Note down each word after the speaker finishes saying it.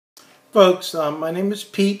Folks, my name is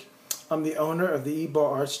Pete. I'm the owner of the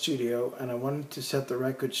E-Bar Art Studio, and I wanted to set the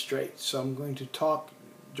record straight. So I'm going to talk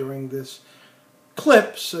during this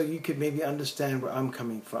clip so you could maybe understand where I'm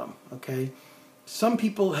coming from, okay? Some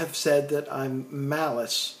people have said that I'm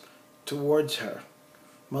malice towards her,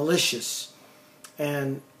 malicious.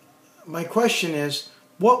 And my question is,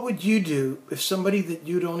 what would you do if somebody that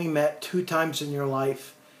you'd only met 2 times in your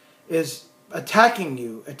life is attacking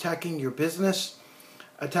you, attacking your business,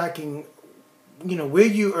 attacking, where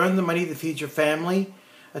you earn the money to feed your family,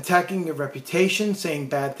 attacking your reputation, saying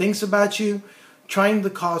bad things about you, trying to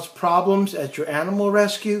cause problems at your animal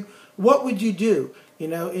rescue? What would you do?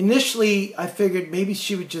 Initially I figured maybe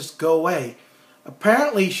she would just go away.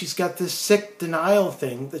 Apparently she's got this sick denial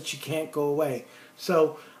thing that she can't go away.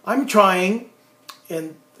 So I'm trying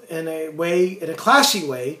in a classy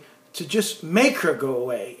way to just make her go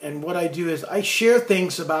away. And what I do is I share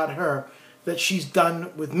things about her that she's done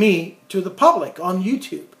with me to the public on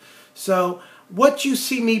YouTube. So what you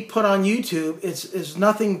see me put on YouTube is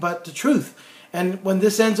nothing but the truth. And when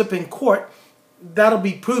this ends up in court, that'll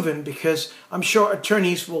be proven, because I'm sure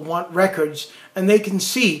attorneys will want records and they can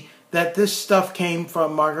see that this stuff came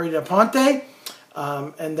from Margerita Aponte,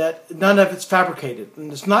 and that none of it's fabricated.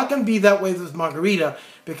 And it's not going to be that way with Margerita,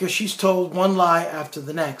 because she's told one lie after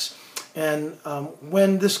the next. And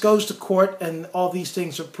when this goes to court and all these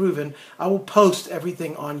things are proven, I will post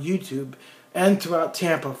everything on YouTube and throughout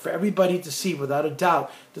Tampa for everybody to see without a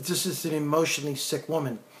doubt that this is an emotionally sick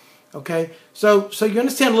woman. Okay, so you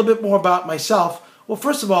understand a little bit more about myself. Well,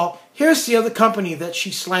 first of all, here's the other company that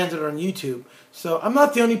she slandered on YouTube. So I'm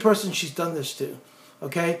not the only person she's done this to.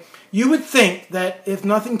 Okay, you would think that if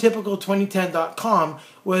nothingtypical2010.com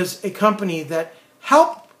was a company that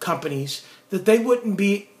helped companies, that they wouldn't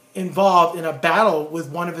be involved in a battle with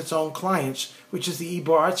one of its own clients, which is the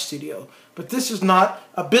E-Bar Art Studio. But this is not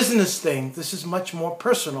a business thing. This is much more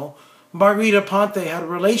personal. Margerita Aponte had a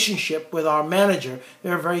relationship with our manager.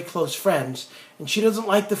 They're very close friends. And she doesn't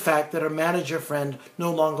like the fact that her manager friend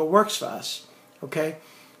no longer works for us. Okay?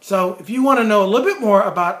 So if you want to know a little bit more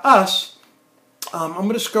about us, I'm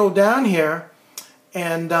going to scroll down here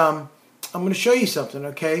and I'm going to show you something,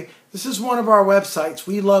 okay? This is one of our websites.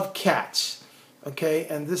 We love cats, okay?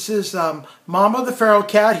 And this is Mama the feral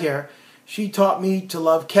cat here. She taught me to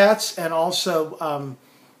love cats and also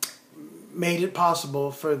made it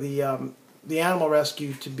possible for the animal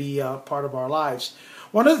rescue to be part of our lives.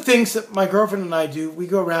 One of the things that my girlfriend and I do, we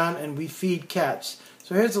go around and we feed cats.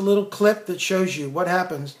 So here's a little clip that shows you what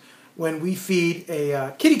happens when we feed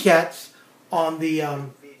a kitty cats on the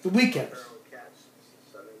weekends.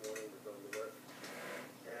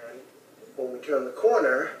 And when we turn the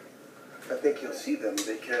corner, I think you'll see them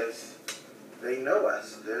because they know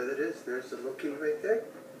us. There it is. There's the little kitty right there.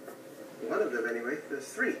 One of them anyway. There's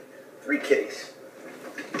three kitties.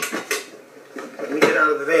 Let me get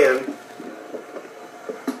out of the van.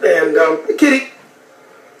 And the kitty,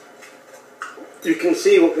 you can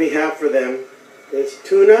see what we have for them. There's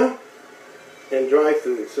tuna and dry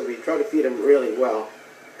food, so we try to feed them really well.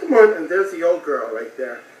 Come on, and there's the old girl right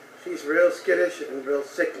there. She's real skittish and real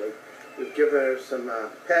sickly. We've given her some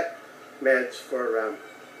pet meds for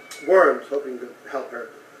worms, hoping to help her.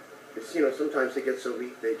 Because, sometimes they get so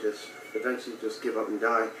weak they just eventually just give up and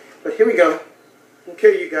die. But here we go.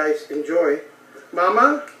 Okay, you guys, enjoy.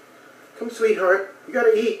 Mama, come sweetheart. You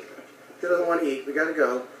gotta eat. She doesn't want to eat. We gotta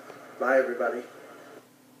go. Bye, everybody.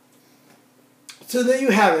 So there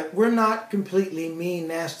you have it. We're not completely mean,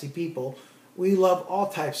 nasty people. We love all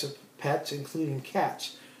types of pets, including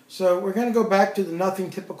cats. So we're going to go back to the Nothing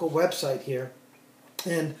Typical website here,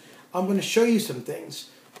 and I'm going to show you some things.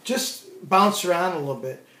 Just bounce around a little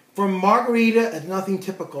bit. From Margerita at Nothing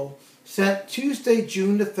Typical, sent Tuesday,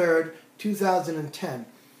 June the 3rd, 2010.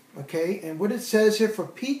 Okay, and what it says here, for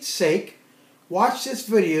Pete's sake, watch this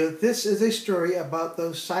video. This is a story about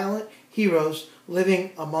those silent heroes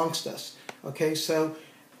living amongst us. Okay, so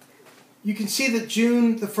you can see that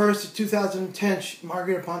June the 1st of 2010,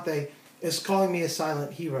 Margerita Aponte is calling me a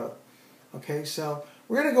silent hero. Okay, so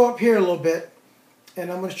we're going to go up here a little bit,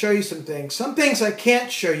 and I'm going to show you some things. Some things I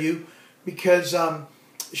can't show you because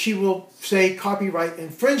she will say copyright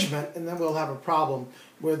infringement, and then we'll have a problem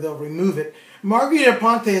where they'll remove it. Margerita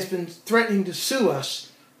Aponte has been threatening to sue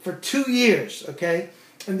us for 2 years, okay?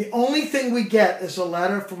 And the only thing we get is a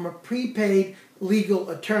letter from a prepaid legal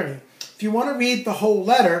attorney. If you want to read the whole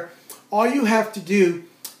letter, all you have to do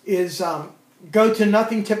is go to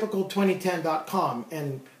nothingtypical2010.com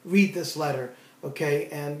and read this letter, okay?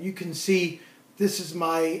 And you can see this is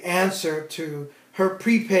my answer to her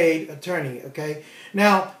prepaid attorney, okay?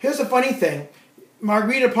 Now, here's the funny thing.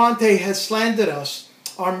 Margerita Aponte has slandered us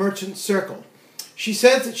our merchant circle. She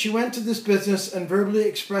says that she went to this business and verbally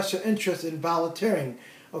expressed her interest in volunteering,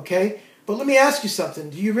 okay? But let me ask you something.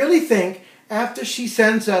 Do you really think after she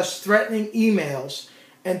sends us threatening emails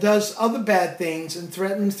and does other bad things and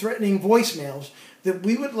threatening voicemails, that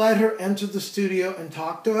we would let her enter the studio and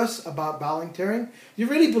talk to us about volunteering? Do you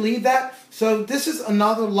really believe that? So this is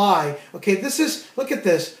another lie. Okay, this is, look at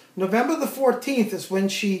this. November the 14th is when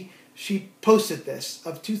she posted this,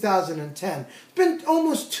 of 2010. It's been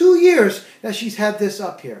almost 2 years that she's had this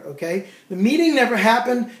up here, okay? The meeting never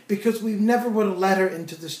happened because we never would have let her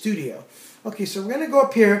into the studio. Okay, so we're going to go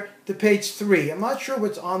up here to page 3. I'm not sure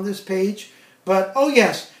what's on this page, but, oh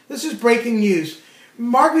yes, this is breaking news.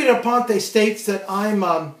 Margerita Aponte states that I'm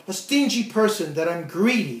a stingy person, that I'm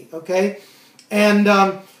greedy, okay? And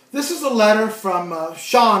this is a letter from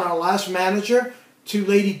Sean, our last manager, to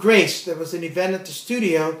Lady Grace. There was an event at the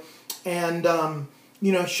studio, and,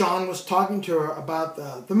 you know, Sean was talking to her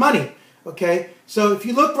about the money, okay? So if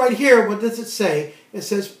you look right here, what does it say? It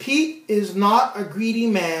says, Pete is not a greedy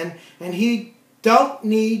man, and he don't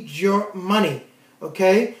need your money,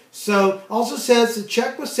 okay? So also says the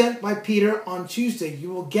check was sent by Peter on Tuesday. You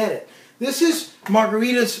will get it. This is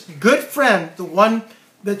Margarita's good friend, the one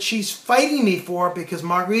that she's fighting me for because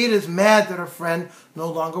Margarita is mad that her friend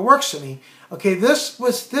no longer works for me. Okay, this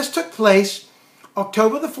took place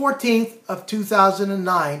October the 14th of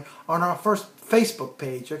 2009 on our first Facebook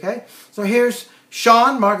page, okay? So here's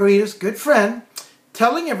Sean, Margarita's good friend,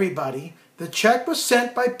 telling everybody the check was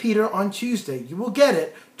sent by Peter on Tuesday. You will get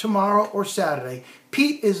it tomorrow or Saturday.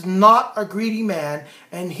 Pete is not a greedy man,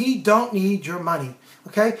 and he don't need your money.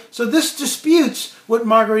 Okay? So this disputes what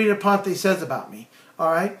Margerita Aponte says about me.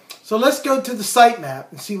 All right? So let's go to the sitemap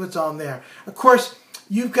and see what's on there. Of course,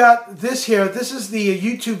 you've got this here. This is the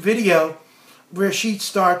YouTube video where she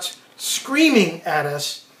starts screaming at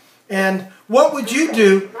us. And what would you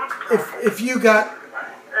do if you got...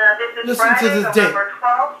 listen to the date. November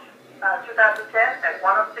 12th, 2010 at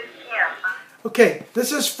 1:06 p.m. Okay,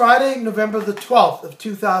 this is Friday, November the 12th of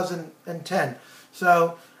 2010.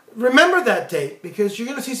 So remember that date because you're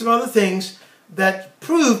going to see some other things that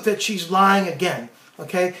prove that she's lying again.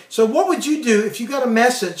 Okay, so what would you do if you got a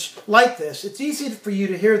message like this? It's easy for you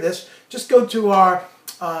to hear this. Just go to our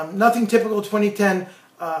Nothing Typical 2010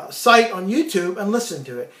 site on YouTube and listen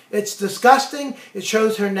to it. It's disgusting. It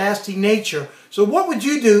shows her nasty nature. So what would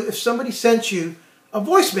you do if somebody sent you a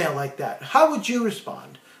voicemail like that? How would you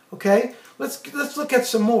respond? Okay, let's look at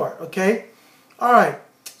some more. Okay, all right.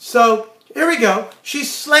 So here we go.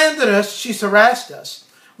 She's slandered us. She's harassed us.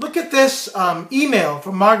 Look at this email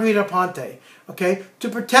from Margerita Aponte. Okay, to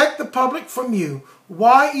protect the public from you,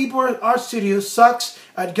 why Ybor Art Studio sucks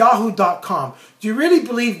at yahoo.com. Do you really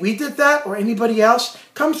believe we did that or anybody else?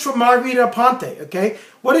 Comes from Margerita Aponte. Okay,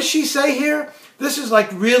 what does she say here? This is like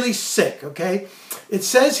really sick. Okay, it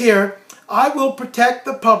says here, I will protect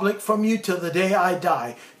the public from you till the day I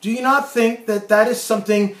die. Do you not think that that is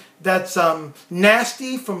something that's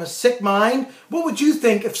nasty from a sick mind? What would you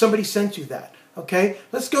think if somebody sent you that? Okay,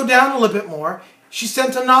 let's go down a little bit more. She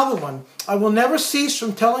sent another one. I will never cease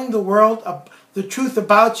from telling the world the truth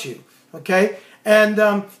about you. Okay, and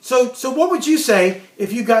so what would you say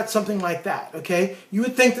if you got something like that? Okay, you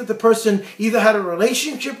would think that the person either had a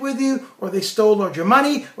relationship with you or they stole all your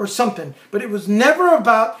money or something. But it was never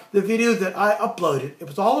about the video that I uploaded. It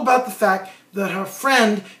was all about the fact that her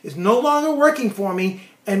friend is no longer working for me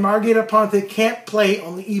and Margerita Aponte can't play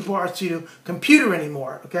on the Ybor Art Studio computer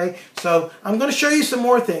anymore. Okay, so I'm going to show you some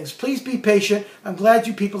more things. Please be patient. I'm glad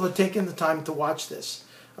you people are taking the time to watch this.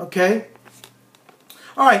 Okay.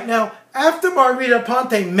 All right, now, after Margerita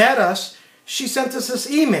Aponte met us, she sent us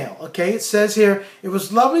this email, okay? It says here, it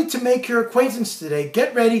was lovely to make your acquaintance today.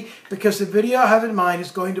 Get ready because the video I have in mind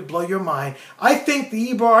is going to blow your mind. I think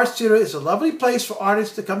the Ybor Art Studio is a lovely place for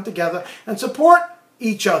artists to come together and support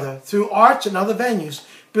each other through arts and other venues.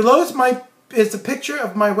 Below is the picture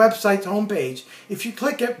of my website's homepage. If you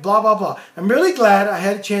click it, blah, blah, blah. I'm really glad I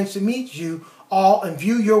had a chance to meet you all and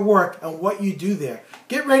view your work and what you do there.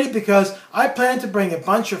 Get ready because I plan to bring a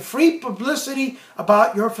bunch of free publicity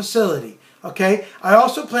about your facility. Okay? I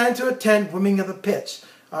also plan to attend Women of the Pits.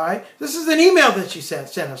 All right? This is an email that she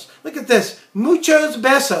sent us. Look at this. Muchos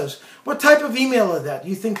besos. What type of email is that? Do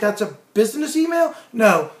you think that's a business email?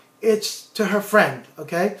 No. It's to her friend.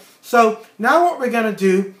 Okay? So now what we're going to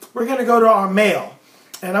do, we're going to go to our mail.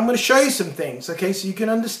 And I'm going to show you some things. Okay? So you can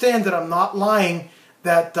understand that I'm not lying,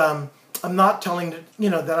 that I'm not telling,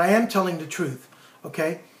 that I am telling the truth.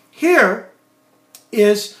 Okay, here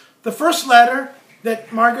is the first letter that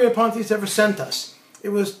Margerita Aponte has ever sent us. It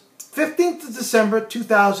was 15th of December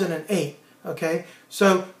 2008. Okay,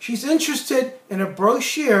 so she's interested in a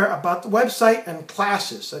brochure about the website and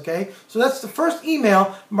classes. Okay, so that's the first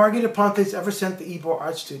email Margarita Aponte's ever sent the Ybor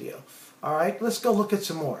Art Studio. All right, let's go look at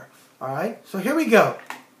some more. All right, so here we go.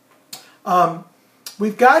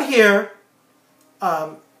 We've got here,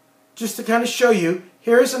 just to kind of show you,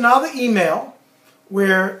 here's another email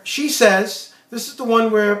where she says, this is the one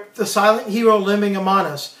where the silent hero living among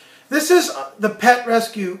us. This is the pet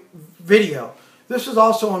rescue video. This was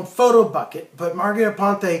also on Photo Bucket, but Margarita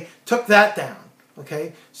Aponte took that down.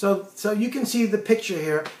 Okay, so you can see the picture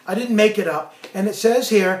here. I didn't make it up. And it says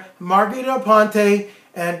here, Margarita Aponte,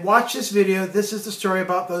 and watch this video. This is the story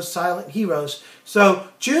about those silent heroes. So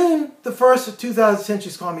June the 1st of 2010,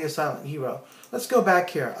 she's calling me a silent hero. Let's go back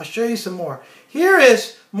here. I'll show you some more. Here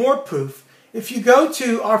is more proof. If you go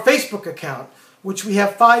to our Facebook account, which we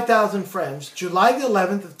have 5,000 friends, July the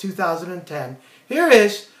 11th of 2010, here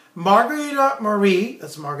is Margarita Marie,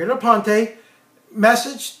 that's Margarita Aponte,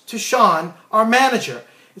 message to Sean, our manager.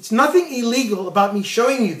 It's nothing illegal about me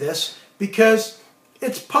showing you this because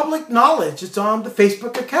it's public knowledge. It's on the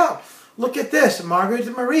Facebook account. Look at this,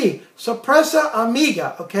 Margarita Marie, sorpresa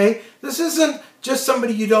amiga, okay? This isn't just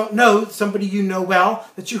somebody you don't know, somebody you know well,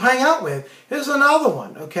 that you hang out with. Here's another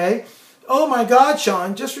one, okay? Oh my God,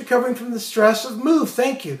 Sean, just recovering from the stress of move,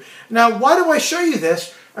 thank you. Now, why do I show you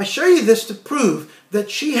this? I show you this to prove that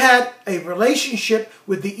she had a relationship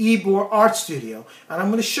with the Ybor Art Studio. And I'm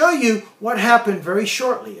going to show you what happened very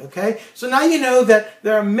shortly, okay? So now you know that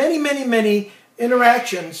there are many, many, many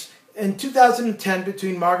interactions in 2010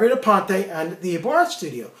 between Margarita Aponte and the Ybor Art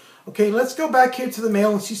Studio. Okay, let's go back here to the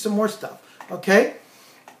mail and see some more stuff, okay?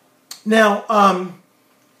 Now,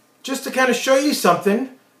 just to kind of show you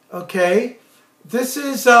something, okay, this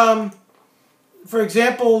is, for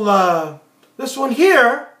example, this one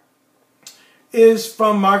here is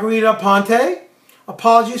from Margarita Aponte.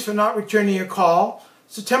 Apologies for not returning your call.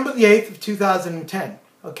 September the 8th of 2010.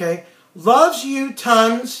 Okay. Loves you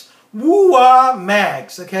tons. Woo-ah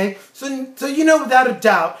mags. Okay. So you know without a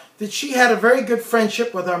doubt that she had a very good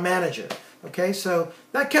friendship with our manager. Okay. So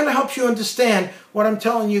that kind of helps you understand what I'm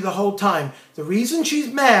telling you the whole time. The reason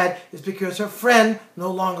she's mad is because her friend no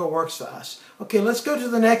longer works for us. Okay. Let's go to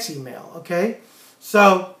the next email. Okay.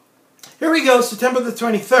 So here we go. September the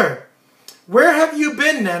 23rd. Where have you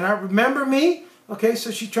been, Nana? Remember me? Okay,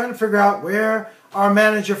 so she's trying to figure out where our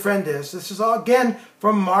manager friend is. This is all, again,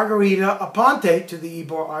 from Margarita Aponte to the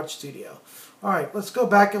Ybor Art Studio. All right, let's go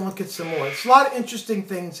back and look at some more. There's a lot of interesting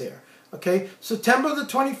things here. Okay, September the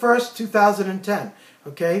 21st, 2010.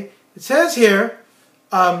 Okay, it says here,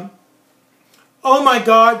 oh my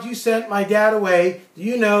God, you sent my dad away. Do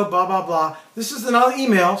you know, blah, blah, blah. This is another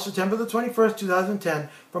email, September the 21st, 2010,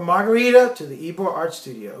 from Margarita to the Ybor Art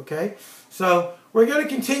Studio, okay? So we're going to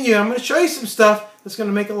continue. I'm going to show you some stuff that's going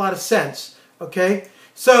to make a lot of sense, okay?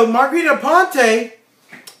 So Margarita Aponte,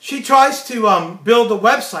 she tries to build a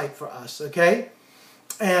website for us, okay?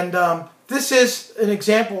 And this is an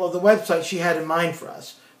example of the website she had in mind for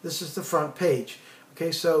us. This is the front page.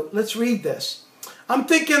 Okay, so let's read this. I'm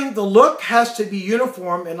thinking the look has to be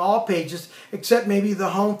uniform in all pages except maybe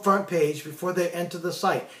the home front page before they enter the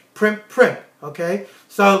site. Print, okay?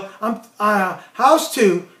 So House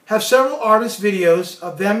 2 have several artist videos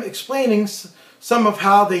of them explaining some of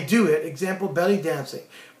how they do it. Example, belly dancing.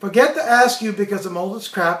 Forget to ask you because I'm old as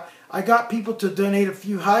crap. I got people to donate a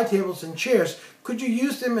few high tables and chairs. Could you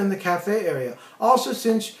use them in the cafe area? Also,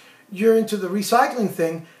 since you're into the recycling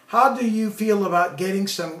thing, how do you feel about getting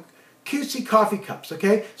some cutesy coffee cups,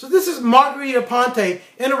 okay? So this is Margarita Aponte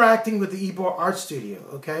interacting with the Ybor Art Studio,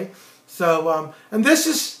 okay? So, and this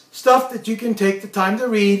is stuff that you can take the time to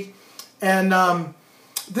read. And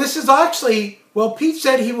this is actually, well, Pete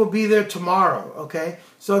said he will be there tomorrow, okay?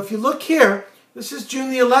 So if you look here, this is June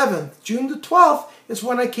the 11th. June the 12th is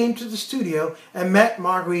when I came to the studio and met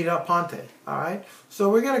Margarita Aponte, all right? So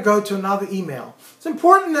we're going to go to another email. It's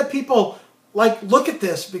important that people look at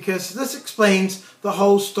this because this explains the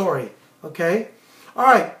whole story, okay? All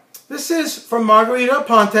right, this is from Margarita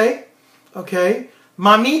Aponte, okay?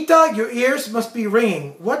 Mamita, your ears must be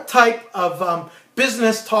ringing. What type of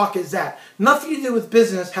business talk is that? Nothing to do with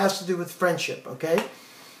business, has to do with friendship, okay?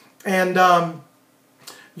 And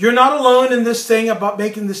you're not alone in this thing about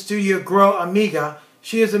making the studio grow, amiga.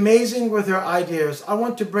 She is amazing with her ideas. I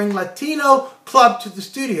want to bring Latino Club to the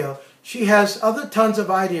studio. She has other tons of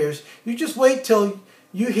ideas. You just wait till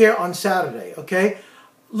you hear on Saturday, okay?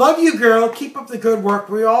 Love you, girl. Keep up the good work.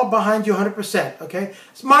 We're all behind you 100%, okay?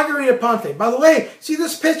 It's Margarita Aponte. By the way, see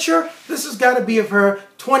this picture? This has got to be of her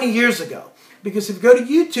 20 years ago. Because if you go to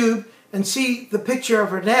YouTube and see the picture of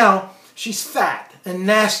her now, she's fat and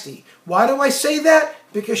nasty. Why do I say that?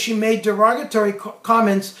 because she made derogatory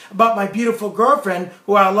comments about my beautiful girlfriend,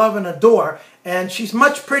 who I love and adore. And she's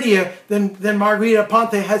much prettier than Margarita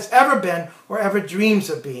Aponte has ever been or ever dreams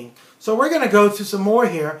of being. So we're going to go through some more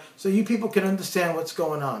here so you people can understand what's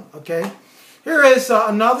going on, okay? Here is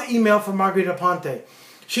another email from Margarita Aponte.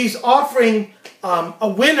 She's offering a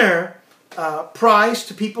winner prize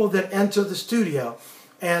to people that enter the studio.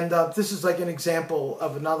 And this is like an example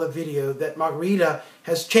of another video that Margarita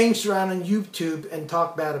has changed around on YouTube and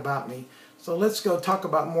talked bad about me. So let's go talk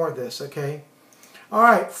about more of this, okay? All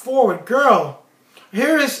right, forward, girl.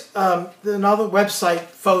 Here is another website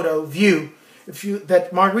photo view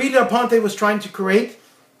that Margarita Aponte was trying to create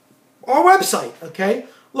our website, okay?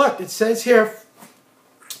 Look, it says here,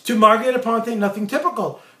 to Margarita Aponte, nothing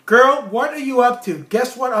typical. Girl, what are you up to?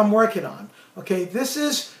 Guess what I'm working on? Okay, this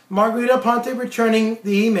is Margarita Aponte returning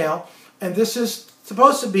the email, and this is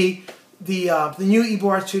supposed to be the new Ebo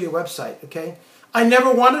Art Studio website, okay? I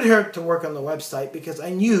never wanted her to work on the website because I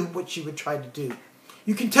knew what she would try to do.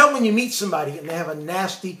 You can tell when you meet somebody and they have a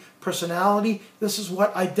nasty personality. This is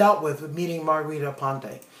what I dealt with meeting Margarita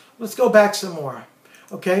Aponte. Let's go back some more,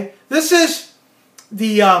 okay? This is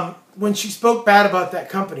the, when she spoke bad about that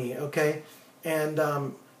company, okay? And,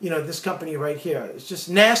 you know, this company right here. It's just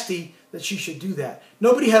nasty that she should do that.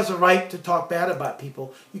 Nobody has a right to talk bad about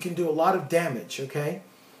people. You can do a lot of damage, okay?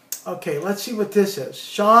 Okay, let's see what this is.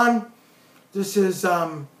 Sean, this is,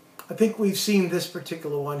 I think we've seen this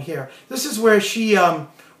particular one here. This is where she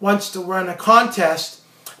wants to run a contest,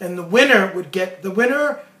 and the winner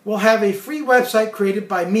will have a free website created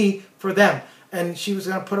by me for them. And she was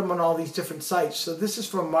going to put them on all these different sites. So this is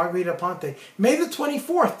from Margarita Aponte, May the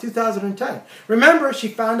 24th, 2010. Remember, she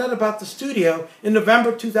found out about the studio in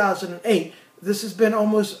November 2008. This has been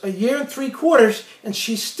almost 1 year and 3/4, and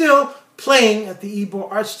she's still playing at the Ebo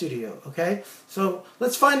Art Studio, okay? So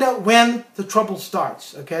let's find out when the trouble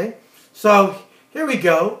starts, okay? So here we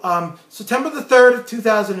go, September the 3rd of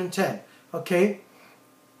 2010, okay?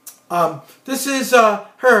 This is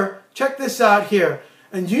her. Check this out here.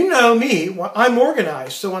 And you know me, I'm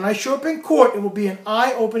organized, so when I show up in court, it will be an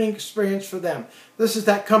eye-opening experience for them. This is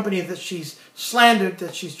that company that she's slandered,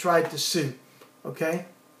 that she's tried to sue, okay?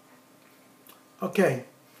 Okay.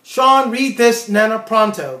 Sean, read this, Nana,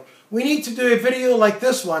 pronto. We need to do a video like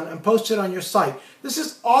this one and post it on your site. This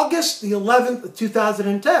is August the 11th of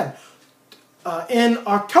 2010. In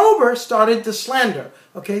October, started the slander,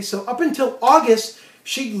 okay? So up until August,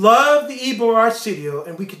 she loved the Ebo Art Studio,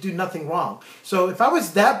 and we could do nothing wrong. So if I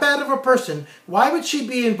was that bad of a person, why would she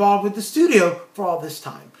be involved with the studio for all this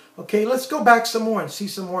time? Okay, let's go back some more and see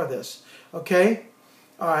some more of this. Okay,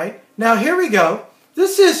 all right. Now here we go.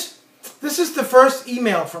 This is the first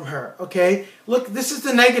email from her. Okay, look, this is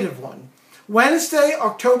the negative one. Wednesday,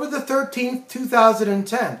 October the 13th,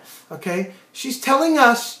 2010. Okay, she's telling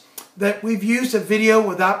us that we've used a video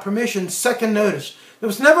without permission, second notice. There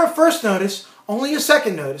was never a first notice, only a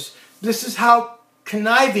second notice. This is how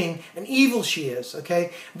conniving and evil she is,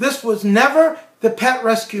 okay? This was never the Pet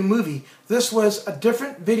Rescue movie. This was a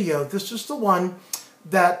different video. This was the one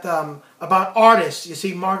that about artists. You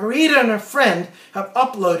see, Margarita and her friend have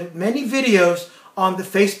uploaded many videos on the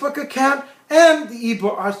Facebook account and the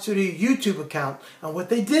Ebo Art Studio YouTube account. And what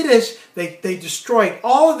they did is they destroyed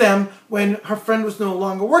all of them when her friend was no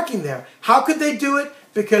longer working there. How could they do it?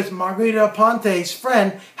 Because Margarita Aponte's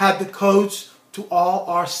friend had the codes to all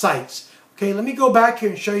our sites. Okay, let me go back here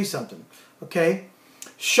and show you something. Okay,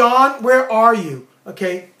 Sean, where are you?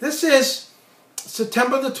 Okay, this is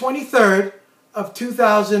September the 23rd of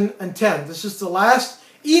 2010. This is the last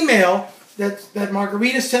email that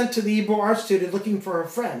Margarita sent to the Ebo Art Studio looking for her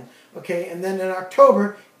friend. Okay, and then in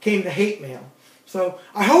October came the hate mail. So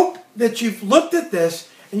I hope that you've looked at this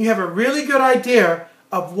and you have a really good idea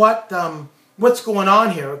of what's going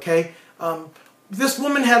on here. Okay. This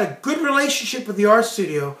woman had a good relationship with the art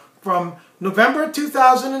studio from November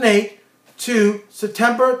 2008 to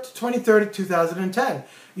September 23rd of 2010.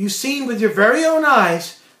 You've seen with your very own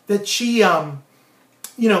eyes that she,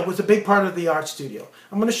 you know, was a big part of the art studio.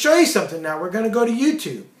 I'm going to show you something now. We're going to go to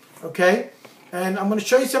YouTube, okay? And I'm going to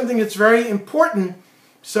show you something that's very important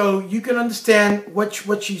so you can understand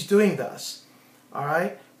what she's doing to us. All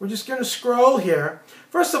right? We're just going to scroll here.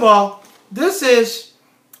 First of all, this is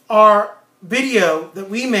our video that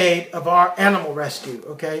we made of our animal rescue,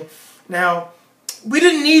 okay? Now, we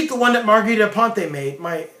didn't need the one that Margarita Aponte made.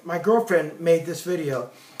 My girlfriend made this video.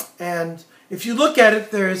 And if you look at it,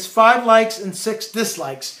 there's 5 likes and 6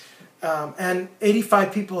 dislikes. And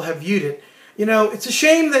 85 people have viewed it. You know, it's a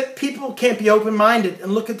shame that people can't be open-minded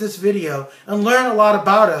and look at this video and learn a lot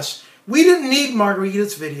about us We didn't need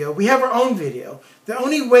Margarita's video. We have our own video. The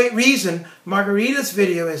only reason Margarita's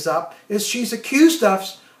video is up is she's accused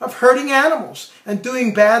us of hurting animals and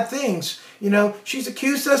doing bad things. You know, she's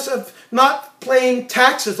accused us of not paying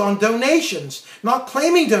taxes on donations, not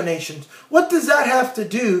claiming donations. What does that have to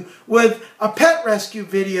do with a pet rescue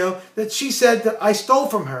video that she said that I stole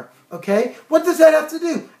from her? Okay? What does that have to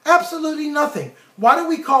do? Absolutely nothing. Why do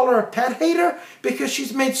we call her a pet hater? Because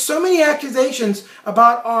she's made so many accusations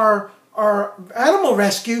about our animal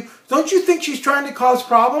rescue. Don't you think she's trying to cause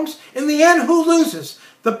problems? In the end, who loses?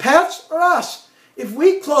 The pets or us? If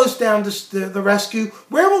we close down the rescue,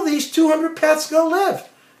 where will these 200 pets go live?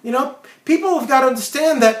 You know, people have got to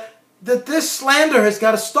understand that this slander has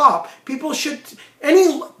got to stop. People should,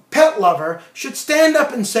 any pet lover should stand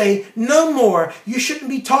up and say, no more. You shouldn't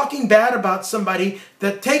be talking bad about somebody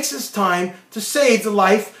that takes his time to save the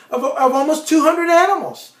life of almost 200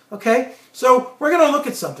 animals. Okay? So we're going to look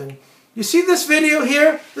at something. You see this video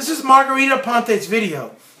here? This is Margarita Aponte's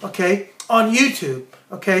video, okay, on YouTube,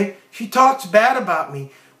 okay? She talks bad about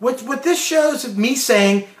me. What this shows is me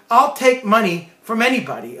saying, I'll take money from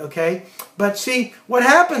anybody, okay? But see, what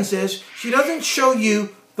happens is she doesn't show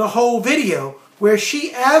you the whole video where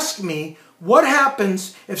she asked me what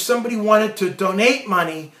happens if somebody wanted to donate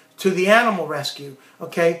money to the animal rescue,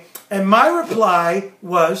 okay? And my reply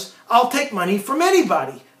was, I'll take money from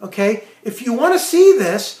anybody, okay? If you want to see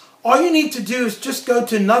this, all you need to do is just go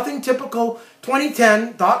to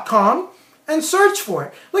nothingtypical2010.com and search for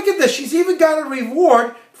it. Look at this. She's even got a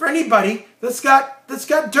reward for anybody that's got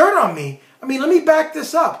dirt on me. I mean, let me back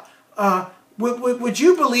this up. Would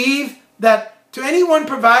you believe that to anyone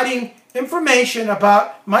providing information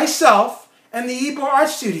about myself and the Ybor Art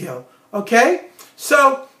Studio, okay?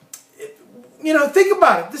 So, you know, think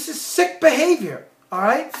about it. This is sick behavior, all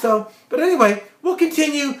right? So, but anyway, we'll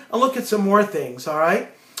continue and look at some more things, all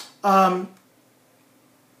right? You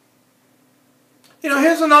know,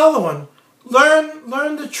 here's another one.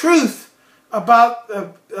 Learn the truth about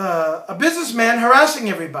a businessman harassing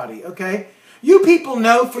everybody, okay? You people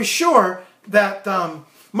know for sure that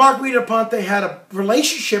Margarita Aponte had a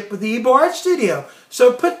relationship with the Ybor Art Studio.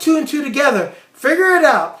 So put two and two together. Figure it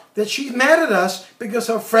out that she's mad at us because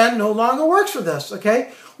her friend no longer works with us,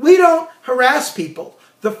 okay? We don't harass people.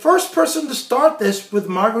 The first person to start this with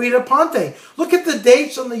Margarita Aponte. Look at the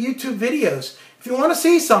dates on the YouTube videos. If you want to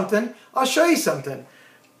see something, I'll show you something.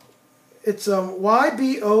 It's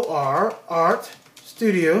YBOR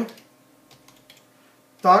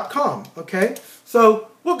artstudio.com, okay? So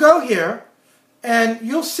we'll go here and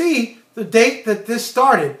you'll see the date that this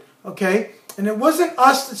started, okay? And it wasn't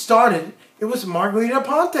us that started, it was Margarita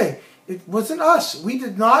Aponte. It wasn't us. We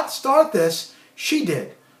did not start this, she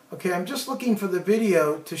did. Okay, I'm just looking for the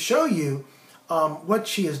video to show you what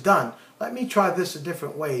she has done. Let me try this a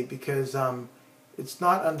different way because it's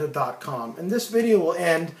not under .com. And this video will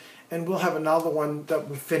end and we'll have another one that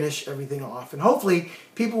will finish everything off. And hopefully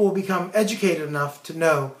people will become educated enough to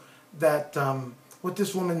know that what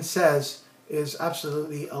this woman says is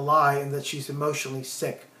absolutely a lie and that she's emotionally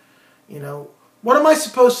sick. You know, what am I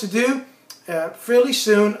supposed to do? Fairly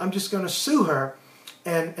soon I'm just going to sue her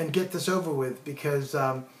and get this over with because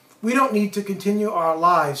we don't need to continue our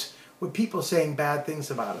lives with people saying bad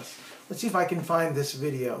things about us. Let's see if I can find this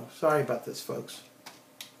video. Sorry about this, folks.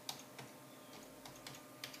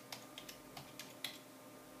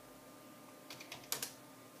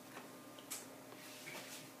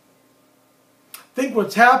 I think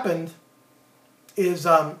what's happened is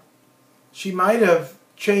she might have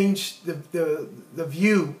changed the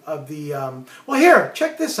view of the... well, here,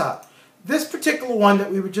 check this out. This particular one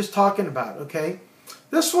that we were just talking about, okay?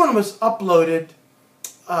 This one was uploaded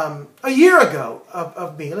a year ago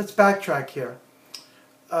of me. Let's backtrack here.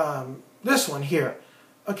 This one here.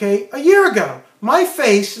 Okay, a year ago. My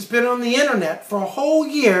face has been on the internet for a whole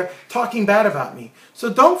year talking bad about me.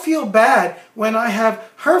 So don't feel bad when I have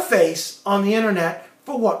her face on the internet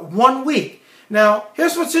for what, 1 week. Now,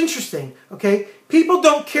 here's what's interesting, okay? People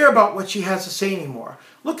don't care about what she has to say anymore.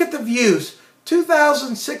 Look at the views.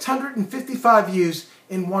 2,655 views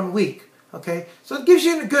in 1 week. Okay, so it gives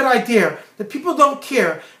you a good idea that people don't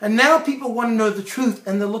care, and now people want to know the truth,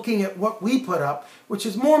 and they're looking at what we put up, which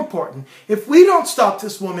is more important. If we don't stop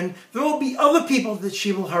this woman, there will be other people that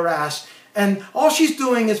she will harass, and all she's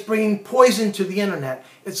doing is bringing poison to the internet.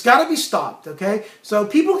 It's got to be stopped, okay? So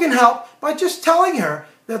people can help by just telling her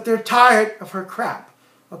that they're tired of her crap.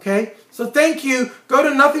 Okay, so thank you. Go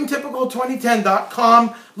to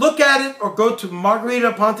nothingtypical2010.com, look at it, or go to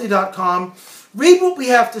margaritaponte.com. Read what we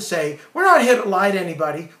have to say. We're not here to lie to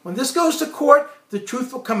anybody. When this goes to court, the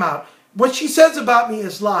truth will come out. What she says about me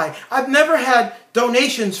is lie. I've never had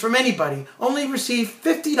donations from anybody. Only received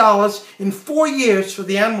 $50 in 4 years for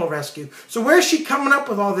the animal rescue. So where's she coming up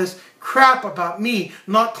with all this crap about me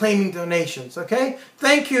not claiming donations, okay?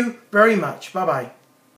 Thank you very much. Bye-bye.